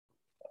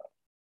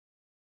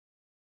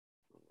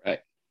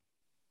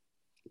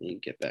Let me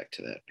get back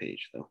to that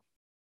page though.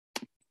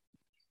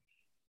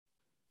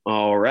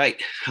 All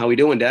right. How we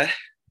doing, Dad?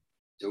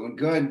 Doing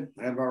good.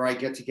 Whenever I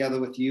get together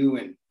with you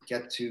and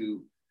get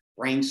to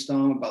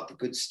brainstorm about the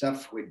good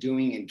stuff we're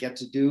doing and get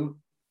to do,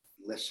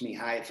 lifts me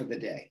high for the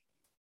day.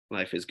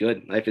 Life is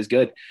good. Life is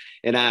good.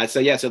 And so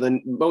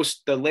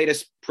the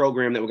latest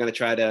program that we're going to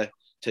try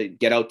to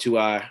get out to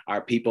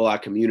our people, our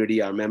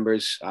community, our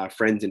members, our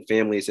friends and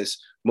family is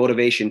this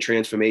motivation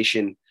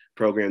transformation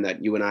program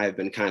that you and I have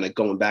been kind of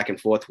going back and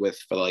forth with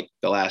for like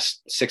the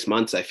last 6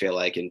 months, I feel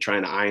like, and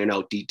trying to iron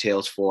out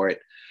details for it.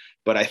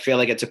 But I feel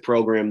like it's a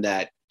program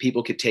that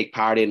people could take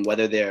part in,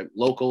 whether they're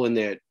local and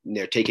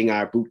they're taking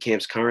our boot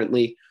camps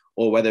currently,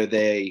 or whether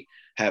they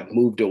have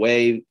moved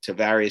away to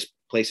various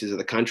places of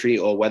the country,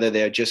 or whether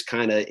they're just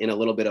kind of in a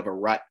little bit of a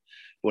rut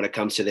when it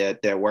comes to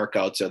their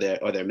workouts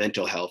or their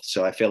mental health.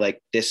 So I feel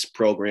like this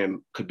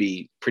program could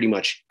be pretty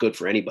much good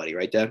for anybody,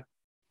 right, Dad?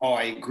 Oh,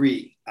 I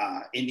agree.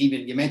 And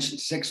even you mentioned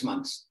 6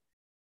 months,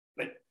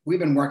 but we've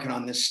been working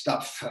on this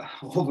stuff for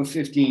over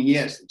 15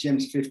 years. The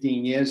gym's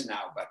 15 years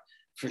now, but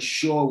for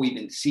sure, we've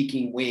been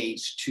seeking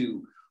ways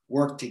to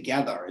work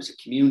together as a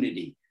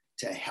community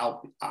to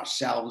help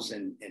ourselves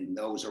and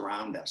those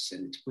around us.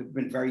 And we've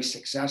been very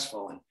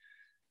successful. And,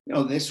 you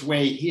know, this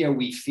way here,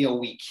 we feel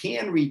we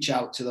can reach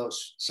out to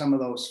some of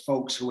those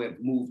folks who have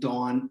moved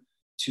on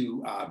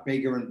to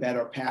bigger and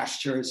better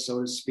pastures,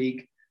 so to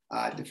speak,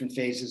 different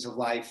phases of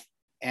life.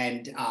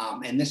 And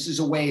this is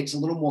a way it's a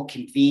little more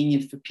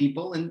convenient for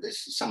people. And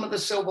this is some of the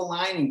silver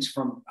linings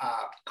from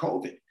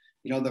COVID,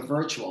 you know, the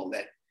virtual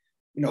that,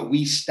 you know,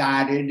 we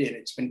started, and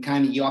it's been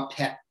kind of your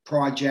pet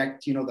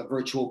project, you know, the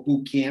virtual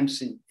boot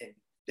camps, and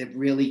they've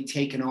really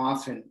taken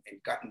off and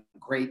gotten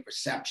great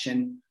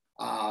reception.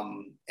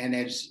 And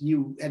as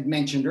you had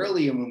mentioned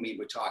earlier when we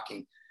were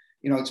talking,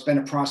 you know, it's been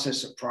a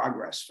process of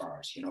progress for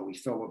us. You know, we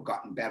feel we've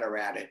gotten better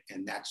at it,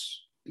 and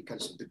that's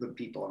because of the good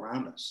people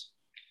around us.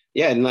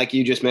 Yeah. And like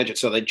you just mentioned,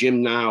 so the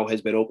gym now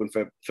has been open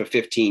for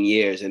 15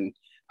 years. And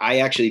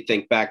I actually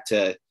think back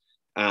to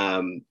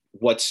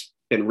what's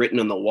been written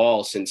on the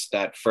wall since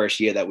that first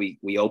year that we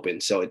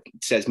opened. So it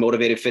says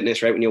motivated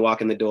fitness right when you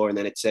walk in the door. And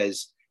then it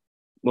says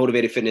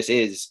motivated fitness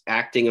is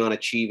acting on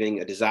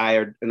achieving an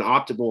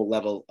optimal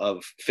level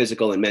of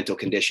physical and mental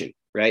condition.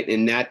 Right.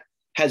 And that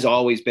has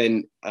always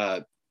been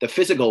the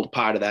physical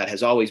part of that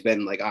has always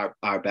been like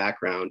our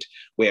background,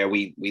 where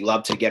we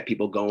love to get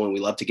people going. We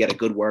love to get a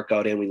good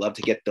workout in. We love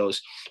to get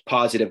those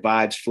positive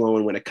vibes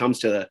flowing when it comes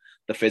to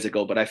the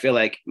physical. But I feel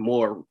like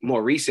more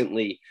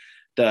recently,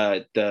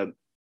 the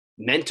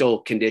mental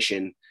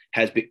condition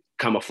has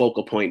become a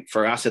focal point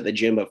for us at the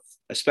gym,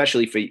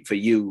 especially for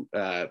you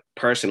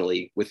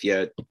personally with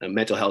your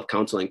mental health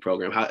counseling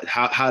program.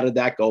 How did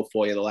that go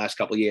for you the last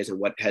couple of years, and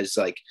what has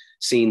like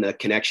seen the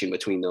connection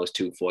between those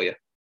two for you?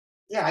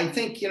 Yeah, I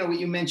think, you know, what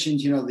you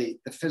mentioned, you know, the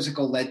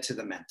physical led to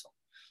the mental,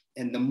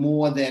 and the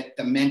more that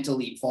the mental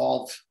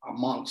evolved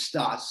amongst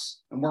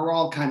us, and we're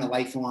all kind of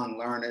lifelong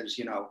learners,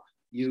 you know,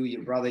 you,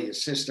 your brother, your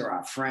sister,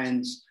 our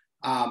friends,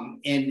 and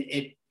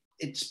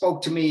it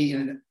spoke to me,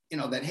 you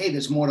know, that, hey,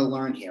 there's more to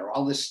learn here.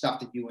 All this stuff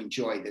that you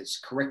enjoy,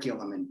 there's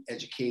curriculum and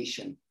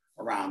education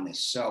around this.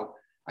 So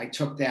I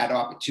took that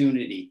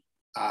opportunity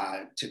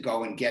to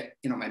go and get,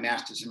 you know, my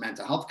master's in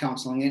mental health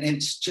counseling, and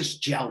it's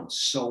just gelled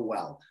so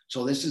well.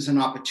 So this is an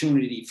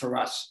opportunity for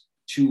us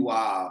to,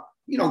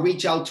 you know,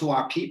 reach out to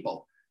our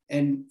people,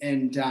 and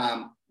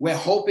we're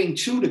hoping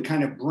too to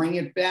kind of bring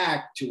it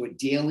back to a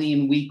daily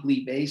and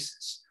weekly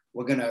basis.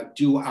 We're going to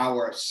do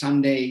our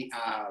Sunday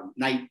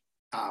night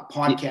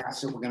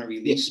podcast that we're going to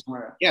release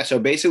tomorrow. Yeah. So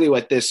basically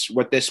what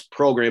this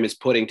program is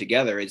putting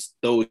together is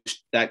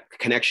that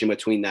connection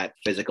between that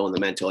physical and the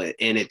mental.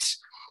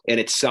 And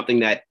it's something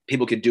that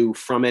people could do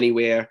from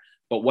anywhere,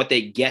 but what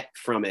they get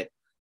from it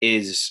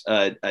is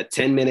a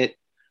 10-minute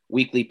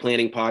weekly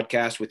planning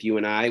podcast with you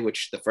and I,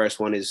 which the first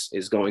one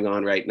is going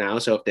on right now.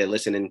 So if they're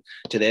listening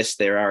to this,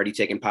 they're already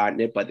taking part in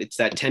it, but it's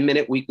that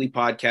 10-minute weekly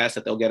podcast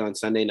that they'll get on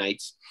Sunday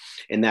nights.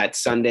 And that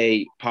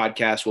Sunday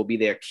podcast will be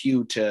their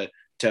cue to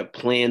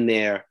plan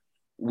their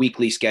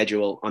weekly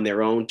schedule on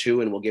their own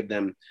too. And we'll give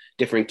them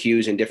different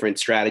cues and different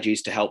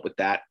strategies to help with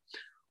that.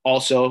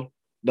 Also,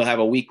 they'll have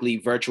a weekly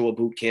virtual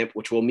boot camp,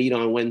 which will meet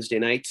on Wednesday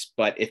nights.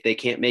 But if they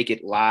can't make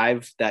it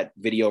live, that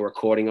video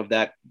recording of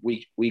that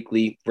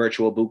weekly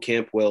virtual boot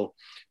camp will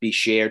be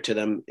shared to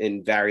them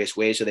in various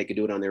ways so they can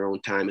do it on their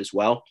own time as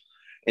well.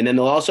 And then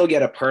they'll also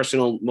get a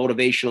personal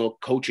motivational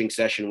coaching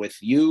session with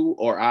you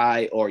or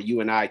I, or you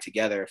and I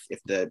together if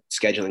the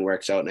scheduling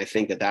works out. And I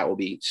think that will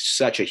be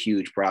such a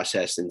huge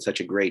process and such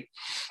a great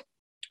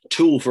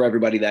tool for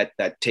everybody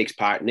that takes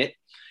part in it.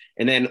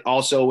 And then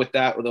also with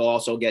that, they'll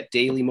also get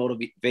daily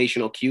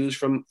motivational cues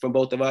from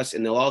both of us.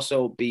 And there'll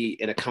also be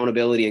an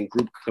accountability and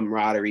group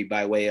camaraderie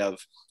by way of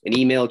an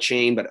email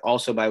chain, but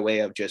also by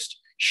way of just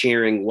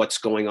sharing what's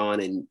going on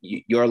in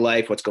your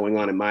life, what's going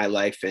on in my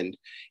life,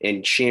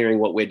 and sharing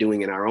what we're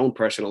doing in our own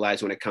personal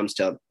lives when it comes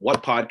to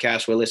what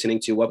podcasts we're listening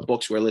to, what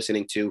books we're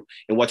listening to,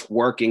 and what's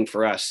working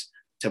for us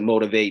to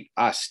motivate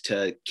us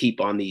to keep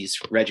on these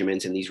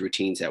regimens and these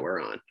routines that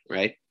we're on,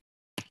 right?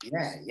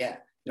 Yeah.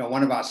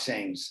 one of our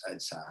sayings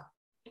is,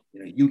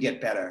 you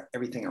get better,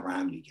 everything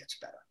around you gets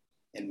better.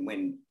 And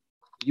when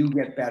you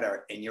get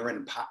better and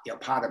you're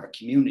part of a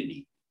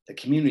community, the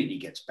community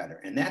gets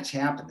better. And that's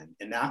happening.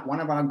 And that one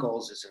of our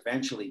goals is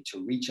eventually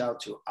to reach out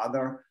to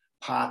other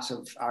parts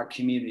of our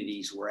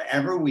communities,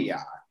 wherever we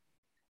are,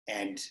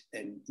 and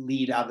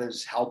lead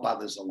others, help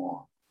others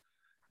along.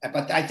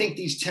 But I think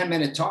these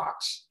 10-minute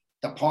talks,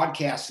 the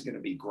podcast is going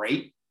to be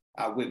great.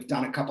 We've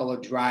done a couple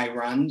of dry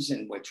runs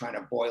and we're trying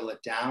to boil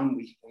it down.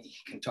 We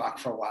can talk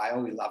for a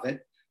while. We love it.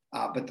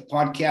 But the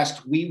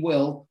podcast, we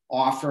will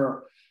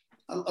offer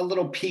a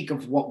little peek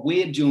of what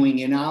we're doing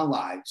in our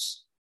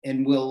lives.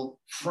 And we'll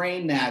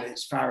frame that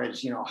as far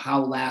as,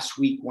 how last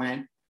week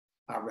went,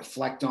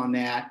 reflect on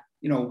that,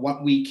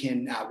 what we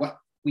can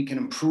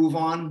improve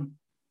on,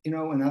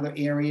 in other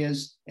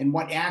areas, and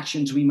what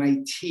actions we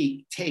might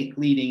take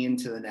leading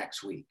into the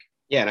next week.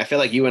 Yeah. And I feel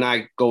like you and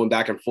I going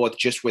back and forth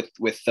just with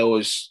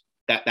those,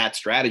 that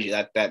strategy,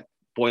 that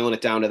boiling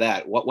it down to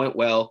that, what went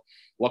well,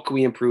 what can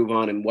we improve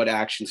on, and what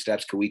action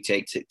steps can we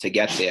take to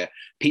get there?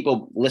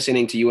 People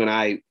listening to you and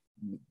I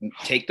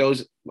take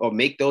those or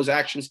make those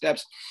action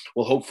steps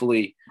will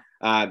hopefully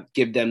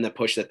give them the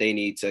push that they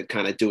need to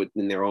kind of do it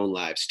in their own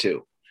lives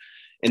too.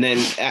 And then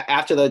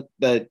after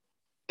the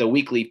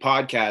weekly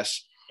podcast,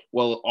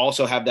 we'll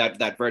also have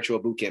that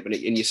virtual bootcamp.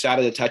 And you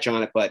started to touch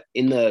on it, but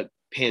in the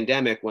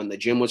pandemic, when the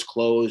gym was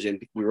closed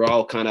and we were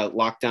all kind of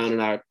locked down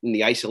in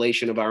the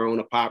isolation of our own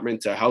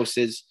apartments or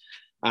houses,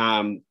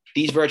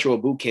 these virtual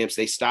boot camps,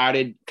 they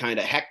started kind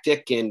of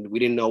hectic and we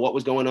didn't know what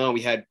was going on.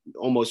 We had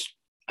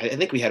I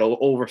think we had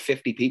over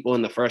 50 people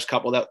in the first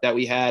couple that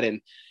we had.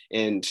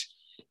 And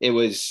it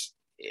was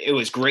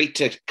great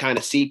to kind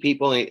of see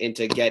people and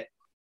to get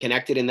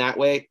connected in that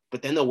way.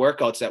 But then the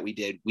workouts that we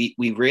did, we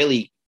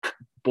really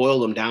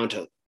boiled them down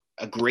to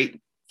a great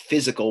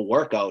physical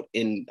workout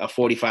in a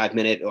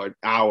 45-minute or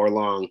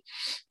hour-long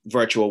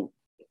virtual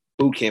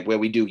boot camp where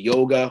we do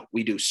yoga,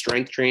 we do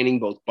strength training,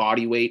 both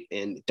body weight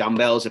and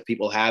dumbbells if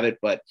people have it.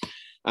 But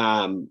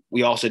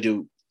we also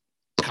do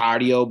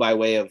cardio by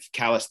way of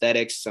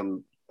calisthenics,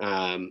 some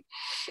cardio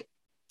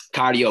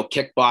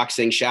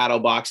kickboxing, shadow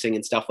boxing,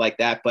 and stuff like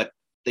that. But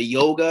the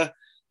yoga,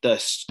 the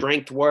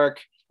strength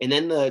work, and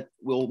then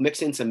we'll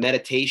mix in some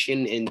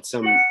meditation and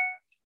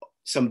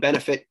some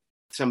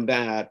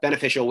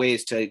beneficial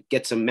ways to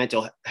get some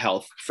mental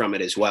health from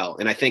it as well.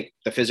 And I think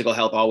the physical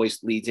health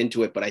always leads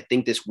into it, but I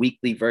think this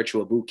weekly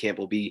virtual boot camp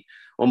will be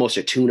almost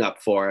a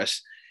tune-up for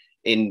us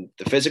in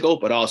the physical,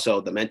 but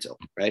also the mental,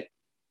 right?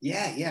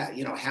 Yeah.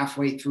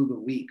 Halfway through the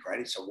week, right?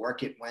 It's a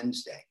work it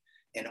Wednesday.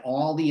 And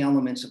all the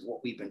elements of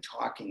what we've been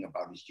talking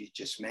about, as you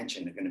just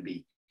mentioned, are going to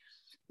be,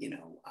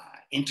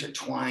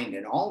 intertwined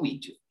in all we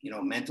do,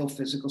 mental,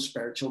 physical,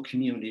 spiritual,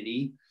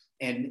 community.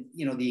 And,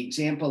 the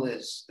example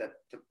is that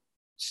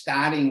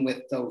starting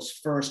with those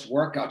first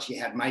workouts, you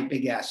had my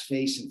big ass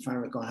face in front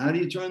of it going, how do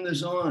you turn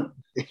this on?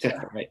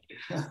 Right.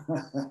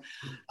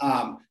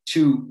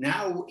 To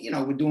now,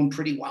 we're doing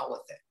pretty well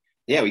with it.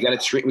 Yeah, we got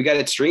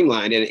it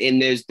streamlined.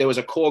 And there was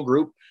a core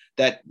group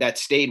that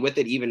stayed with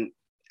it even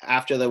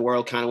after the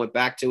world kind of went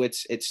back to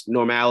its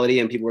normality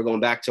and people were going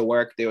back to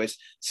work. There was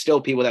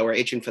still people that were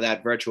itching for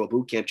that virtual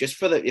boot camp, just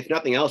for if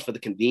nothing else, for the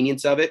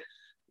convenience of it.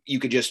 You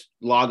could just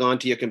log on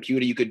to your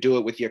computer. You could do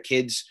it with your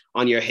kids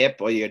on your hip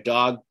or your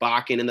dog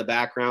barking in the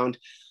background.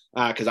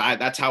 Cause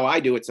that's how I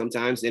do it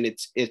sometimes. And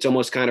it's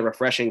almost kind of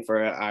refreshing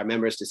for our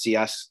members to see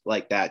us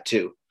like that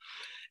too.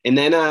 And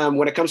then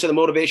when it comes to the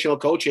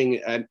motivational coaching,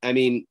 I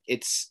mean,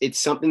 it's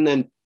something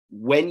that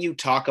when you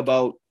talk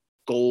about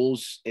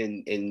goals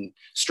and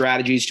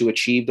strategies to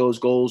achieve those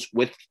goals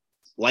with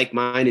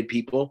like-minded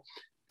people,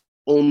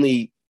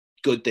 only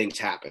good things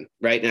happen,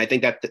 right? And I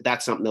think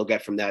that's something they'll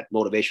get from that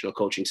motivational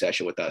coaching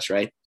session with us,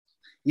 right?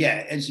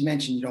 Yeah, as you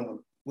mentioned,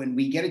 when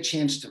we get a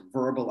chance to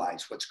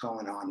verbalize what's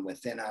going on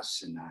within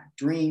us and our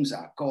dreams,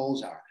 our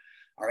goals,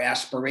 our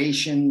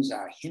aspirations,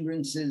 our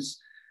hindrances,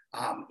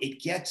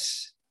 it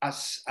gets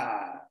us,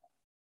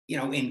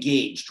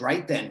 engaged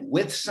right then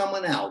with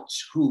someone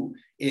else who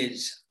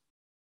is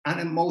not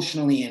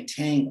emotionally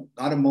entangled,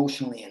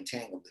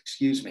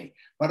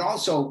 but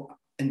also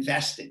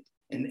invested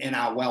in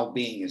our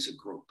well-being as a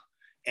group.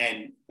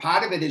 And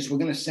part of it is we're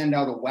going to send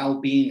out a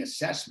well-being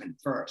assessment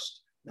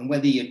first. And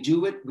whether you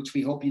do it, which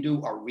we hope you do,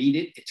 or read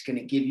it, it's going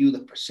to give you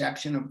the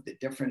perception of the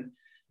different,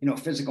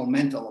 physical,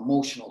 mental,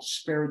 emotional,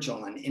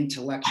 spiritual, and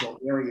intellectual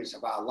areas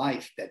of our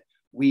life that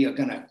we are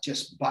going to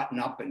just button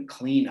up and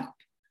clean up.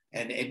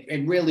 And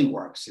it really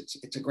works.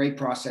 It's a great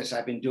process.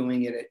 I've been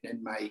doing it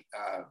in my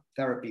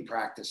therapy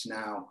practice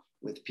now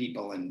with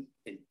people. And,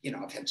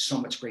 I've had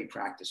so much great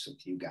practice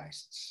with you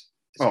guys.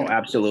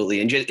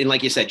 Absolutely. And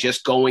like you said,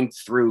 just going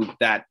through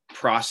that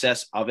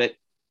process of it,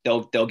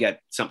 they'll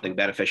get something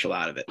beneficial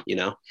out of it,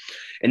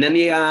 And then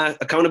the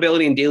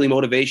accountability and daily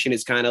motivation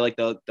is kind of like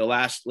the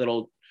last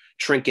little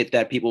trinket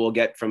that people will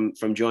get from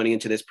joining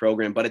into this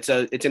program. But it's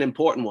an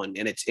important one,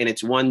 and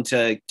it's one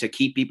to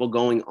keep people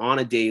going on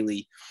a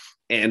daily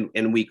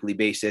and weekly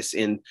basis.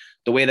 And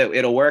the way that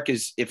it'll work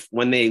is if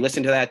when they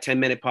listen to that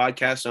 10-minute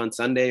podcast on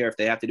Sunday, or if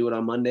they have to do it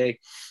on Monday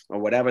or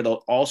whatever,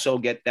 they'll also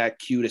get that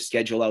cue to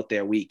schedule out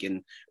their week.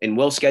 And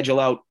we'll schedule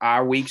out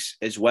our weeks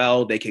as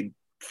well. They could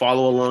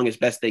follow along as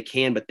best they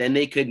can, but then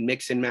they could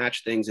mix and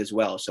match things as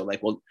well. So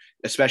like, we'll,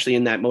 especially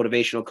in that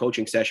motivational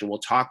coaching session, we'll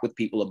talk with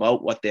people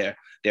about what their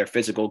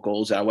physical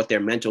goals are, what their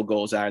mental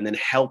goals are, and then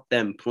help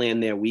them plan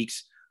their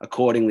weeks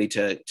accordingly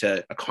to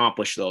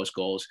accomplish those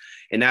goals.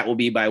 And that will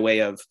be by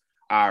way of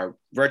our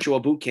virtual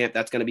boot camp.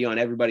 That's going to be on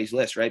everybody's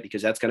list, right?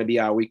 Because that's going to be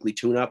our weekly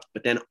tune-up.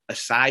 But then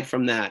aside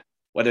from that,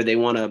 whether they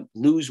want to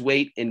lose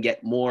weight and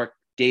get more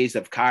days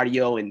of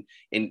cardio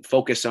and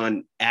focus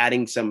on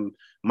adding some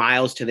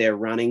miles to their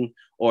running,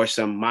 or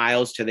some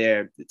miles to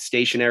their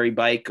stationary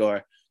bike,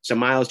 or some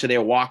miles to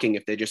their walking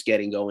if they're just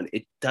getting going,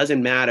 it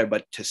doesn't matter,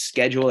 but to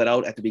schedule it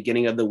out at the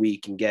beginning of the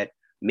week and get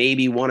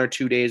maybe 1 or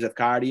 2 days of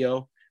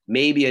cardio,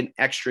 maybe an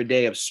extra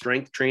day of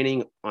strength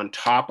training on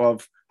top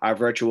of our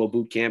virtual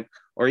boot camp,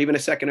 or even a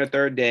second or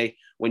third day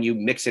when you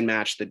mix and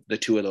match the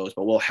two of those.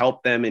 But we'll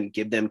help them and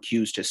give them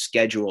cues to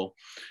schedule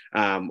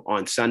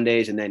on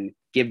Sundays, and then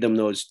give them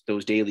those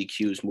daily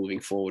cues moving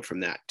forward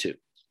from that too.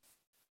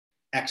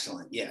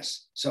 Excellent.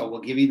 Yes. So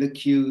we'll give you the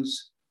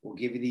cues, we'll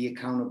give you the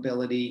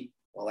accountability,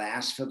 we'll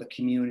ask for the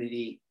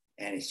community,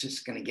 and it's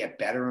just going to get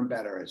better and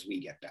better as we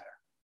get better.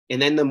 And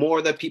then the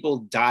more that people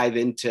dive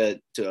into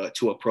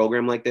a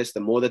program like this, the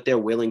more that they're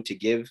willing to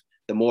give,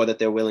 the more that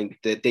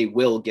they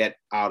will get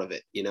out of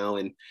it, you know?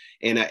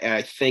 And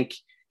I think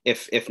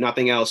if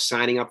nothing else,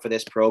 signing up for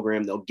this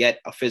program, they'll get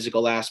a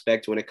physical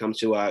aspect when it comes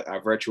to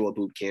our virtual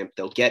boot camp.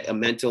 They'll get a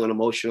mental and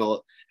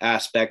emotional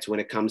aspect when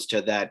it comes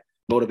to that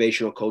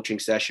motivational coaching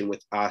session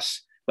with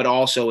us, but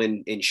also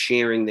in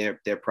sharing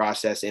their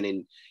process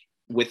and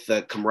with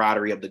the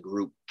camaraderie of the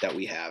group that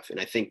we have. And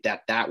I think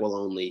that will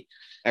only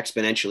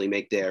exponentially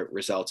make their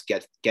results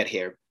get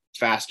here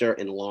faster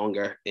and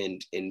longer,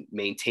 and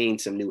maintain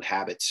some new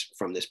habits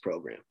from this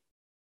program.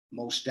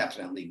 Most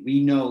definitely. We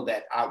know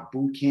that our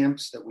boot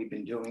camps that we've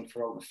been doing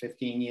for over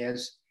 15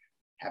 years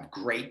have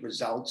great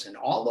results, and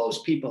all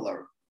those people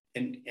are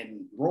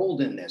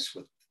enrolled in this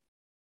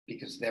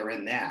because they're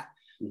in that.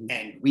 Mm-hmm.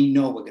 And we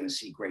know we're going to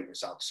see great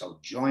results. So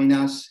join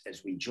us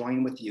as we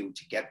join with you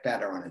to get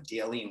better on a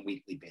daily and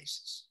weekly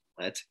basis.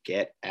 Let's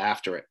get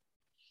after it.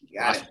 You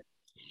got it.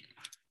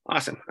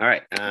 Awesome. All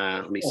right.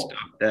 Let me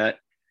stop that.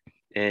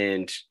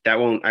 And that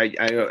won't, I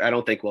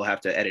don't think we'll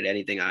have to edit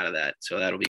anything out of that. So that'll be